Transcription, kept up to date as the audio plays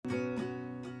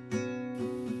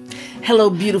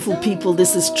Hello, beautiful people.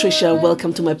 This is Trisha.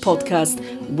 Welcome to my podcast,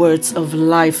 Words of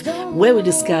Life, where we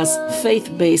discuss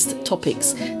faith-based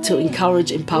topics to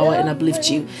encourage, empower, and uplift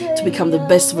you to become the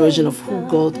best version of who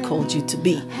God called you to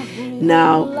be.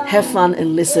 Now, have fun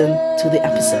and listen to the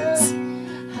episodes.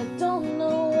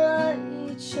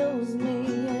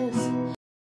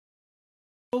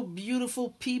 Hello,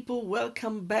 beautiful people.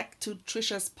 Welcome back to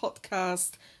Trisha's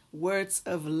podcast, Words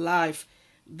of Life.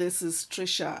 This is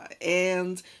Trisha,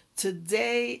 and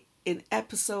today in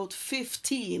episode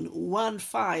 15,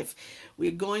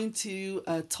 we're going to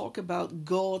talk about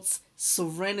God's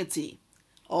sovereignty.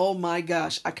 Oh my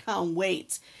gosh, I can't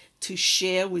wait to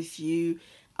share with you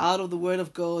out of the Word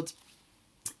of God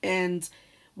and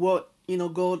what,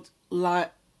 God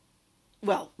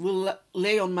will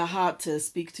lay on my heart to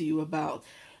speak to you about.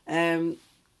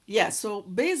 So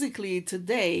basically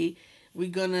today we're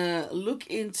going to look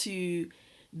into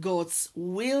God's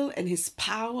will and his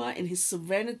power and his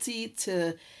sovereignty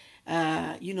to,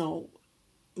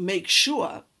 make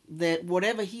sure that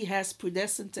whatever he has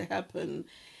predestined to happen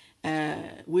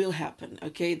will happen.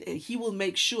 Okay, he will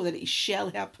make sure that it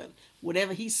shall happen,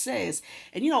 whatever he says.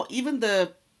 And even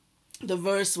the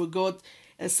verse where God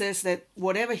says that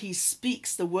whatever he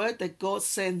speaks, the word that God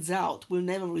sends out will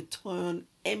never return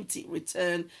empty,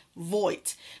 return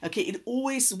void. Okay, it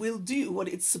always will do what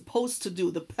it's supposed to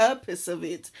do. The purpose of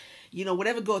it,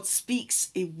 whatever God speaks,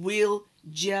 it will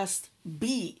just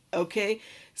be. Okay,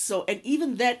 so, and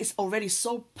even that is already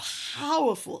so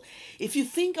powerful. If you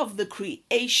think of the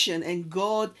creation and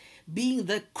God being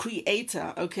the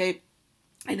creator, okay,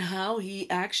 and how he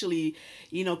actually,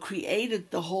 created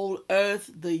the whole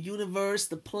earth, the universe,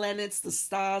 the planets, the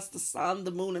stars, the sun,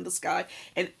 the moon, and the sky,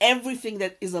 and everything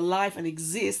that is alive and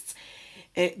exists.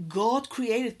 God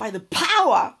created by the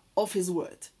power of his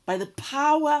word, by the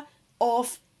power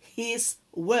of his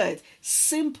word.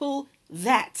 Simple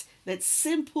that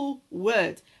simple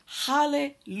word.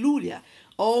 Hallelujah.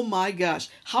 Oh my gosh.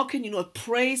 How can you not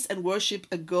praise and worship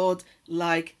a God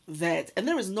like that? And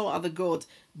there is no other God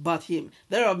but him.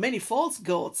 There are many false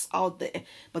gods out there,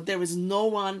 but there is no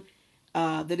one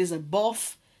that is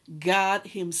above God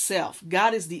himself.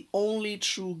 God is the only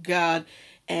true God,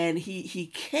 and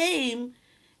he came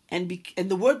and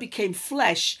the word became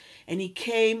flesh, and he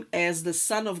came as the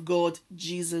Son of God,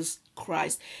 Jesus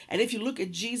Christ. And if you look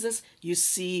at Jesus, you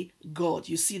see God.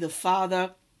 You see the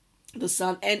Father, the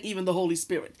Son, and even the Holy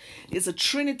Spirit. It's a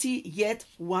Trinity, yet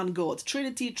one God.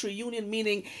 Trinity, triunion,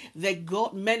 meaning that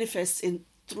God manifests in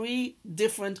three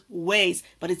different ways,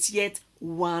 but it's yet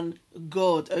one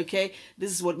God. Okay,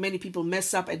 this is what many people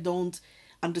mess up and don't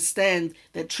understand,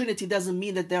 that Trinity doesn't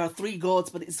mean that there are three gods,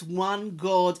 but it's one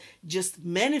God just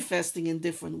manifesting in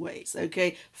different ways.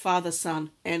 Okay, Father,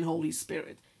 Son, and Holy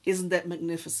Spirit. Isn't that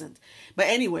magnificent? But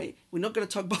anyway, we're not going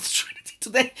to talk about the Trinity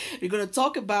today. We're going to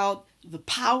talk about the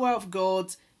power of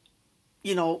God,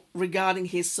 regarding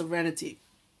his sovereignty.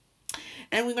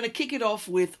 And we're going to kick it off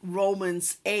with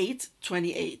Romans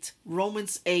 8:28.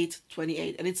 Romans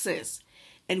 8:28. And it says,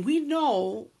 "And we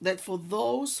know that for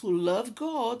those who love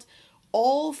God,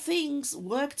 all things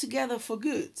work together for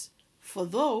good, for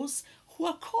those who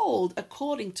are called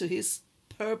according to his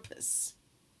purpose."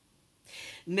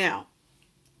 Now,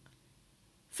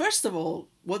 first of all,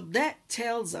 what that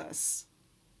tells us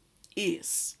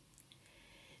is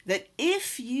that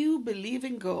if you believe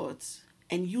in God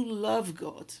and you love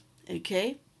God,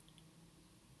 okay,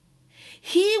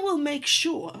 he will make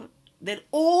sure that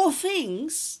all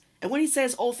things, and when he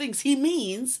says all things, he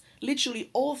means literally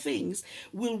all things,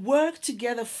 will work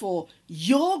together for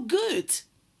your good.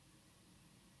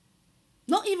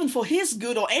 Not even for his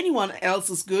good or anyone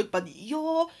else's good, but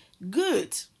your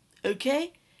good,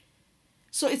 okay?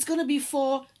 So it's going to be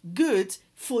for good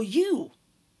for you,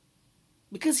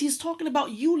 because he's talking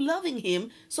about you loving him.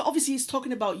 So obviously he's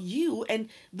talking about you and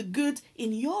the good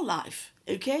in your life,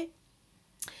 okay?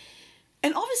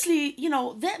 And obviously,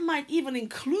 that might even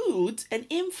include and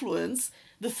influence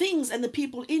the things and the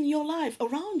people in your life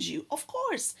around you. Of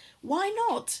course, why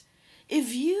not?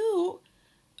 If you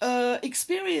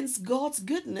experience God's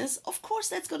goodness, of course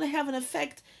that's going to have an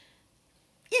effect,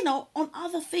 on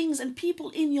other things and people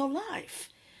in your life.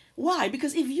 Why?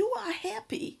 Because if you are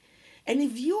happy and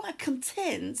if you are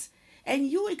content and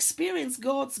you experience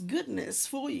God's goodness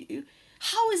for you,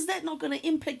 how is that not going to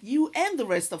impact you and the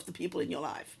rest of the people in your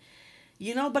life?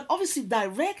 But obviously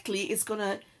directly it's going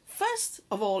to first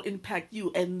of all impact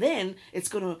you, and then it's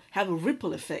going to have a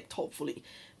ripple effect, hopefully.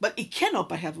 But it cannot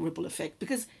but have a ripple effect,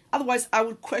 because otherwise I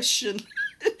would question,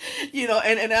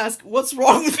 and ask, what's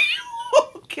wrong with you?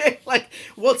 Okay, like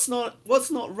what's not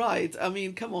right? I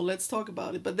mean, come on, let's talk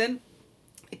about it. But then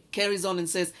it carries on and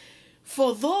says,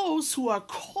 For those who are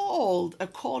called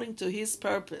according to his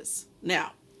purpose.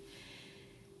 Now,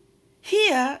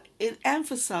 here it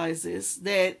emphasizes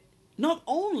that not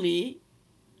only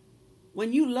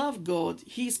when you love God,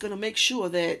 he's going to make sure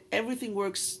that everything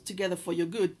works together for your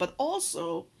good, but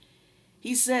also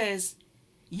he says,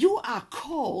 you are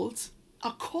called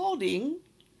according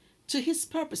to his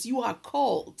purpose. You are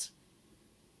called.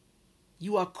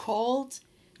 You are called.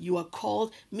 You are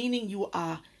called, meaning you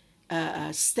are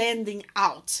standing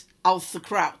out of the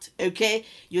crowd. Okay?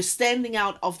 You're standing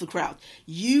out of the crowd.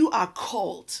 You are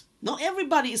called. Not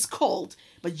everybody is called,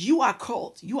 but you are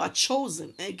called. You are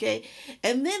chosen. Okay?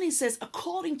 And then he says,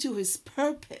 according to his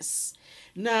purpose.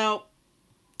 Now,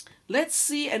 let's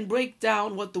see and break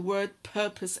down what the word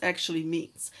purpose actually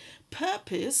means.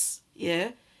 Purpose,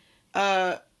 yeah,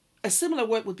 a similar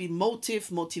word would be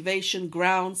motive, motivation,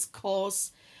 grounds,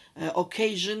 cause,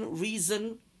 occasion,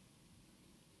 reason,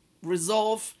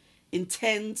 resolve,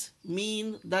 intent,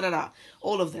 mean,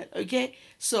 all of that. Okay,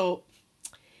 so,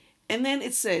 and then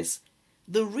it says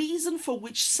the reason for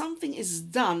which something is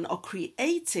done or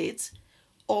created,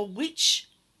 or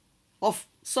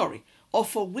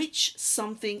for which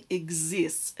something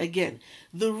exists. Again,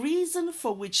 the reason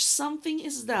for which something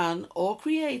is done or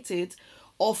created,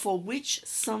 or for which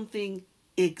something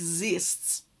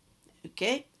exists.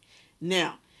 Okay?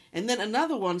 Now, and then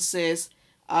another one says,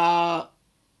 have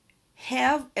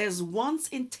as one's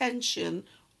intention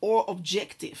or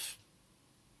objective.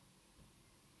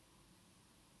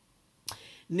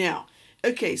 Now,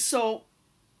 okay, so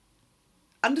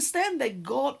understand that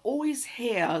God always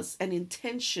has an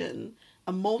intention,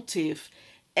 a motive,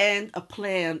 and a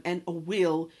plan and a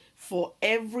will for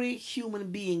every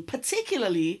human being,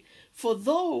 particularly for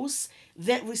those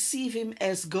that receive him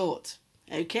as God.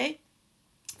 Okay?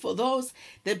 For those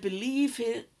that believe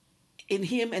in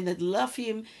him and that love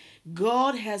him,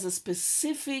 God has a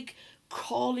specific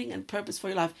calling and purpose for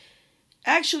your life.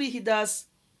 Actually, he does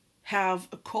have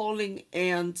a calling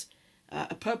and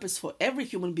a purpose for every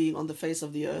human being on the face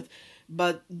of the earth.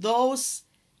 But those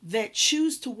that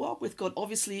choose to walk with God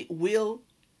obviously will,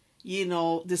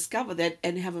 discover that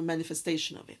and have a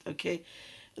manifestation of it. Okay?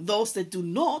 Those that do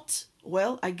not,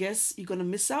 well, I guess you're going to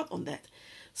miss out on that.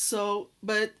 So,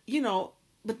 but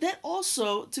that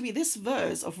also, to me, this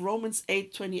verse of Romans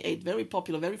 8:28, very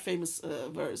popular, very famous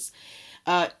verse,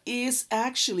 is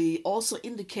actually also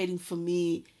indicating to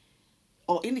me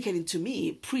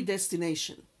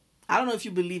predestination. I don't know if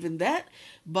you believe in that,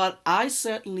 but I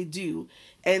certainly do.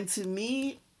 And to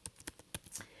me,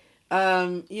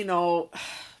 I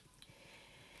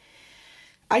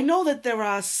know that there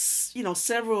are,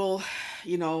 several,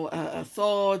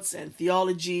 thoughts and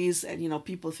theologies, and,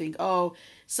 people think, oh,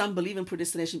 some believe in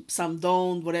predestination, some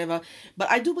don't, whatever. But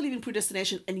I do believe in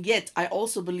predestination, and yet I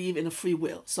also believe in a free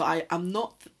will. So I'm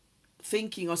not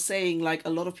thinking or saying like a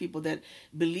lot of people that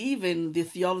believe in the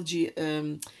theology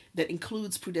that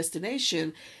includes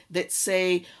predestination, that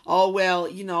say, oh well,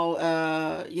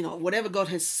 whatever God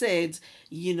has said,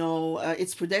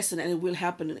 it's predestined and it will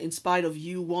happen in spite of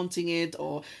you wanting it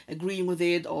or agreeing with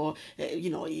it, or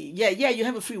you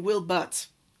have a free will, but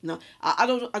no, I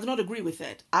do not agree with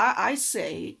that. I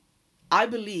say I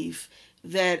believe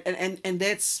that, and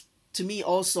that's to me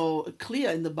also clear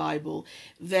in the Bible,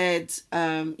 that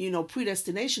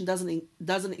predestination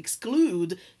doesn't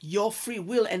exclude your free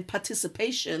will and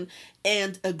participation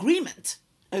and agreement.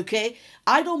 Okay,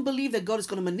 I don't believe that God is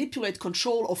going to manipulate,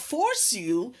 control, or force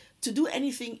you to do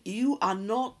anything you are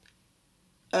not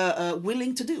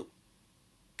willing to do.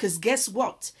 Because guess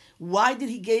what? Why did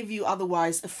he give you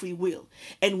otherwise a free will?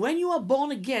 And when you are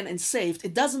born again and saved,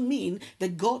 it doesn't mean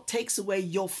that God takes away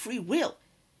your free will.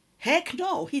 Heck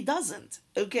no, he doesn't.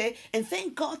 Okay? And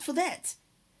thank God for that.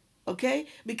 Okay?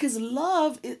 Because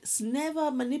love is never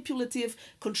manipulative,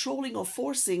 controlling, or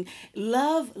forcing.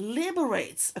 Love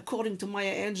liberates, according to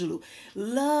Maya Angelou.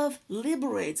 Love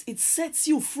liberates. It sets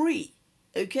you free.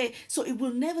 Okay? So it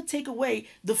will never take away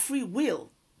the free will.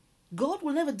 God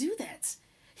will never do that.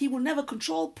 He will never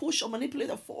control, push, or manipulate,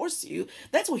 or force you.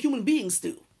 That's what human beings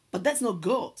do. But that's not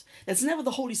God. That's never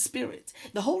the Holy Spirit.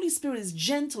 The Holy Spirit is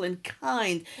gentle and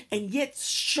kind and yet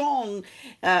strong.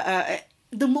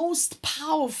 The most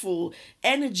powerful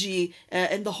energy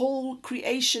in the whole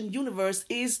creation universe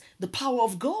is the power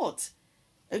of God.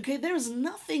 Okay, there is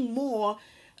nothing more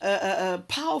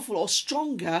powerful or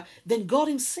stronger than God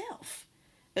himself.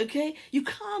 Okay, you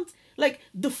can't, like,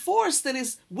 the force that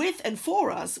is with and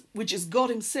for us, which is God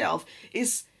himself,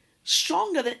 is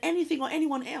stronger than anything or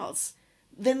anyone else.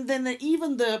 Than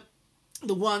even the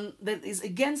the one that is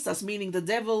against us, meaning the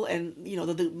devil and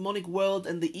the demonic world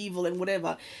and the evil and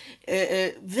whatever,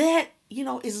 that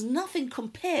is nothing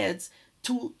compared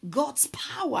to God's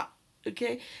power.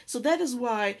 Okay, so that is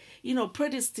why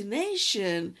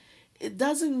predestination, it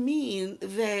doesn't mean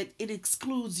that it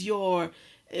excludes your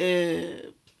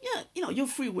your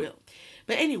free will.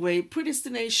 But anyway,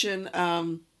 predestination,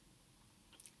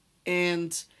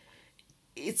 and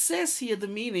it says here the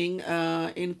meaning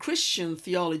in Christian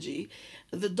theology,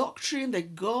 the doctrine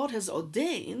that God has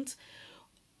ordained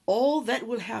all that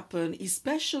will happen,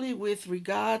 especially with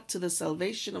regard to the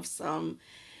salvation of some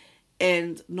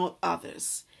and not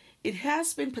others. It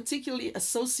has been particularly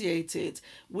associated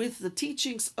with the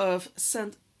teachings of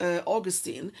St.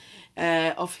 Augustine,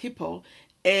 of Hippo,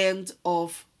 and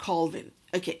of Calvin.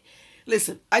 Okay,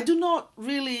 listen, I do not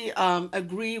really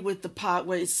agree with the part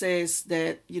where it says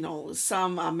that,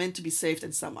 some are meant to be saved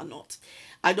and some are not.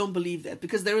 I don't believe that,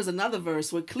 because there is another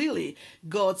verse where clearly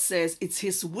God says it's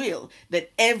his will that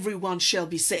everyone shall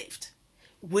be saved.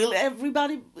 Will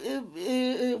everybody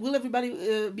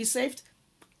be saved?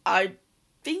 I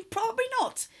think probably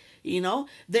not.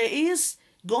 There is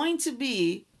going to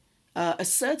be a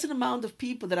certain amount of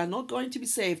people that are not going to be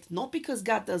saved, not because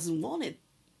God doesn't want it,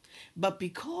 but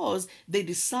because they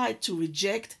decide to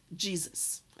reject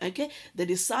Jesus. Okay, they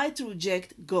decide to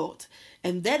reject God,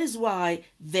 and that is why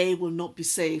they will not be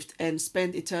saved and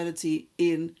spend eternity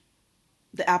in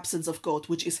the absence of God,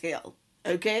 which is hell.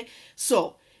 Okay,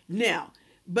 so now,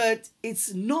 but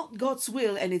it's not God's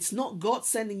will, and it's not God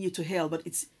sending you to hell, but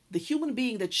it's the human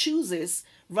being that chooses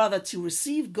rather to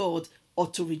receive God or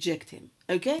to reject him.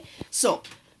 Okay, so,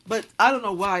 but I don't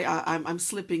know why I'm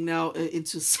slipping now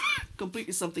into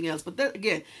completely something else. But that,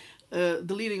 again,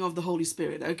 the leading of the Holy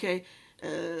Spirit. Okay,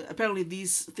 apparently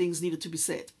these things needed to be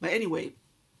said. But anyway,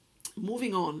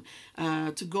 moving on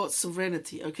to God's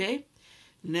sovereignty. Okay,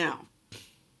 now,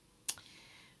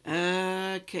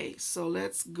 okay, so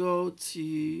let's go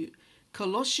to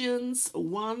Colossians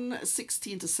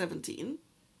 1:16-17.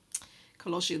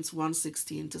 Colossians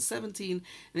 1:16-17, and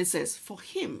it says, for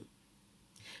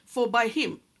by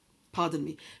him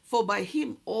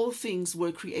all things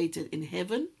were created in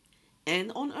heaven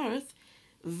and on earth,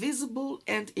 visible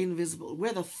and invisible,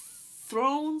 whether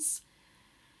thrones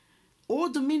or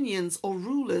dominions or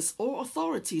rulers or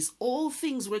authorities, all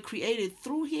things were created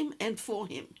through him and for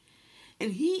him.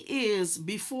 And he is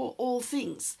before all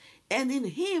things, and in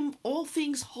him all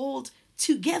things hold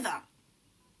together.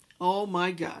 Oh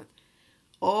my God.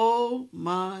 Oh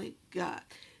my God.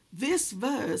 This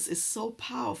verse is so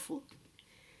powerful.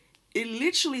 It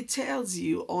literally tells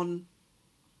you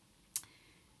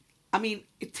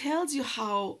it tells you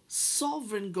how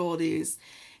sovereign God is,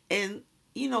 and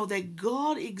that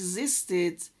God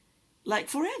existed like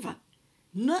forever.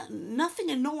 Nothing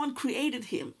and no one created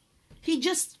him. He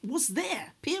just was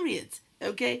there, period.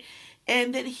 Okay?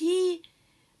 And that he,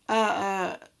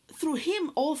 through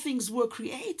him, all things were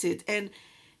created, and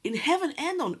in heaven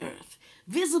and on earth,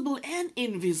 visible and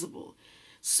invisible.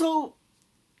 So,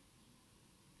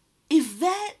 if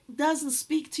that doesn't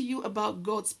speak to you about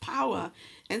God's power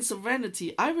and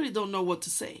sovereignty, I really don't know what to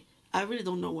say.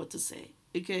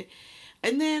 Okay?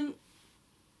 And then,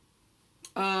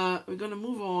 we're going to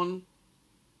move on.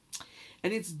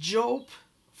 And it's Job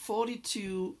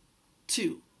 42:2.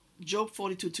 Job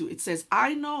 42:2. It says,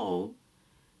 I know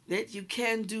that you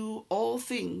can do all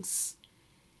things,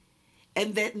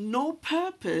 and that no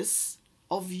purpose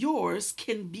of yours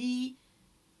can be,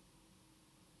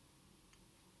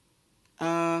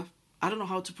 I don't know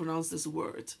how to pronounce this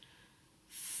word,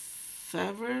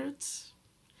 favored.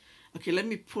 Okay, let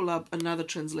me pull up another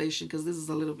translation, because this is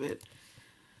a little bit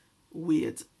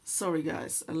weird. Sorry,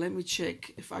 guys. And let me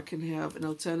check if I can have an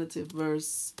alternative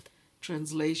verse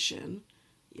translation.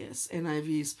 Yes,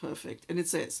 NIV is perfect. And it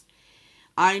says,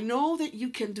 I know that you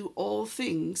can do all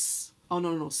things. Oh,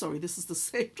 no, sorry. This is the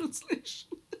same translation.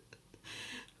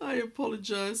 I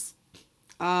apologize.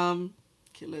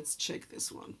 Okay, let's check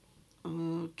this one.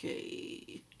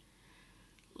 Okay.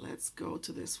 Let's go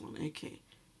to this one. Okay.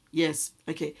 Yes.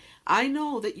 Okay. I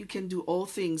know that you can do all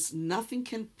things. Nothing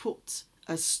can put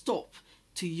a stop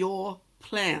to your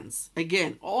plans.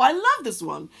 Again. Oh, I love this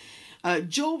one.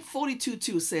 Job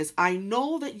 42:2 says, I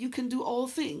know that you can do all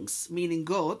things, meaning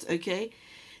God. Okay.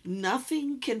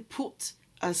 Nothing can put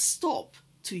a stop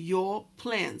to your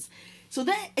plans. So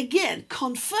that again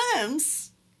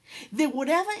confirms that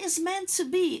whatever is meant to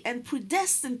be and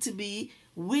predestined to be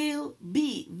will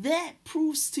be. That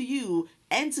proves to you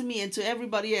and to me and to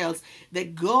everybody else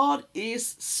that God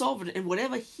is sovereign, and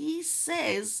whatever he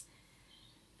says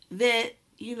that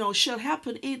shall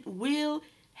happen, it will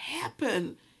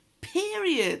happen.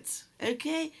 Period.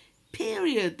 Okay?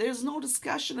 Period. There's no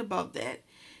discussion about that.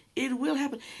 It will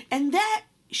happen. And that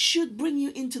should bring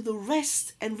you into the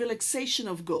rest and relaxation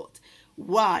of God.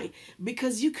 Why?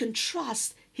 Because you can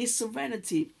trust His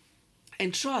sovereignty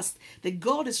and trust that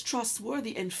God is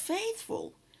trustworthy and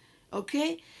faithful.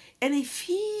 Okay? And if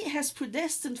He has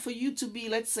predestined for you to be,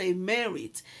 let's say,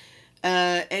 married,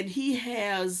 and He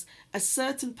has a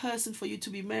certain person for you to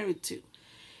be married to,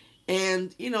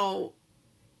 and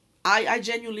I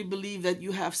genuinely believe that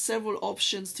you have several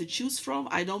options to choose from.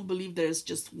 I don't believe there's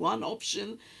just one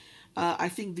option. I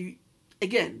think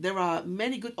there are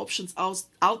many good options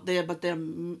out there, but there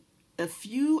are a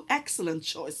few excellent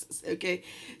choices. Okay,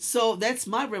 so that's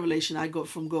my revelation I got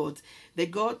from God. That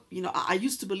God, I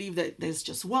used to believe that there's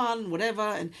just one,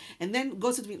 whatever, and then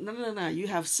God said to me, no, you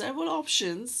have several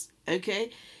options.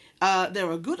 Okay,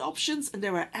 there are good options, and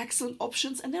there are excellent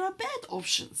options, and there are bad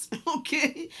options.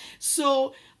 Okay,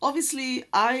 so obviously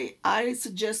I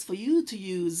suggest for you to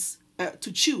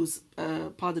choose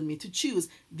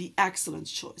the excellent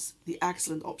choice, the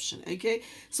excellent option. Okay,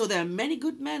 so there are many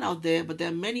good men out there, but there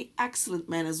are many excellent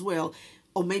men as well,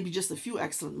 or maybe just a few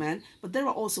excellent men, but there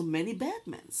are also many bad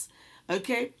men.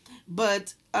 Okay,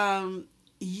 but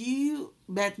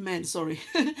bad men, sorry,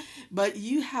 but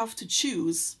you have to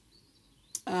choose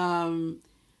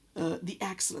the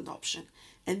excellent option,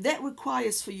 and that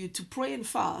requires for you to pray and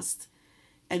fast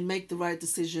and make the right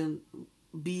decision,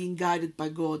 being guided by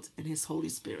God and His Holy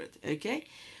Spirit. Okay,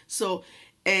 so,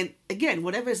 and again,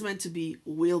 whatever is meant to be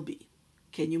will be.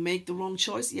 Can you make the wrong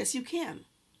choice? Yes, you can.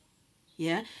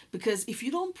 Yeah, because if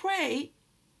you don't pray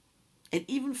and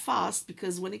even fast,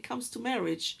 because when it comes to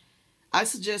marriage, I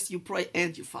suggest you pray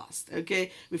and you fast.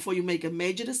 Okay, before you make a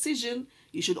major decision,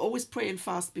 you should always pray and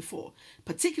fast before,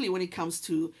 particularly when it comes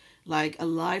to like a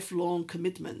lifelong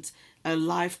commitment, a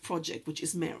life project, which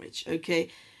is marriage. Okay,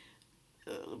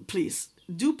 please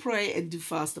do pray and do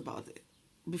fast about it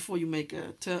before you make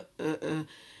a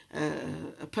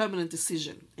permanent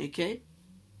decision. Okay,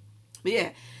 but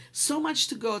yeah, so much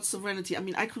to God's sovereignty. I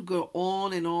mean, I could go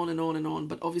on and on and on and on,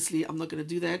 but obviously I'm not going to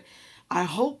do that. I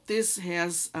hope this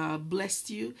has blessed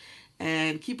you,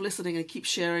 and keep listening and keep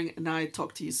sharing, and I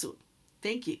talk to you soon.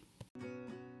 Thank you.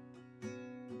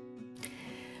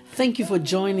 Thank you for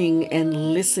joining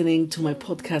and listening to my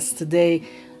podcast today,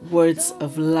 Words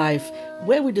of Life,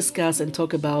 where we discuss and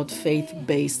talk about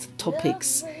faith-based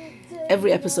topics.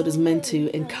 Every episode is meant to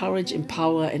encourage,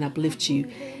 empower, and uplift you,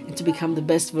 and to become the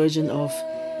best version of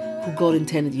who God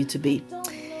intended you to be.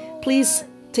 Please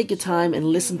take your time and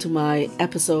listen to my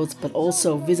episodes, but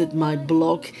also visit my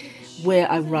blog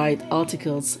where I write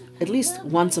articles at least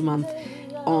once a month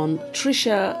on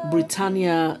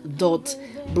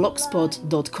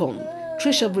trishabritannia.blogspot.com.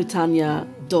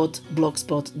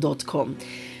 trishabritannia.blogspot.com.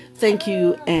 Thank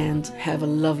you and have a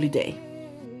lovely day.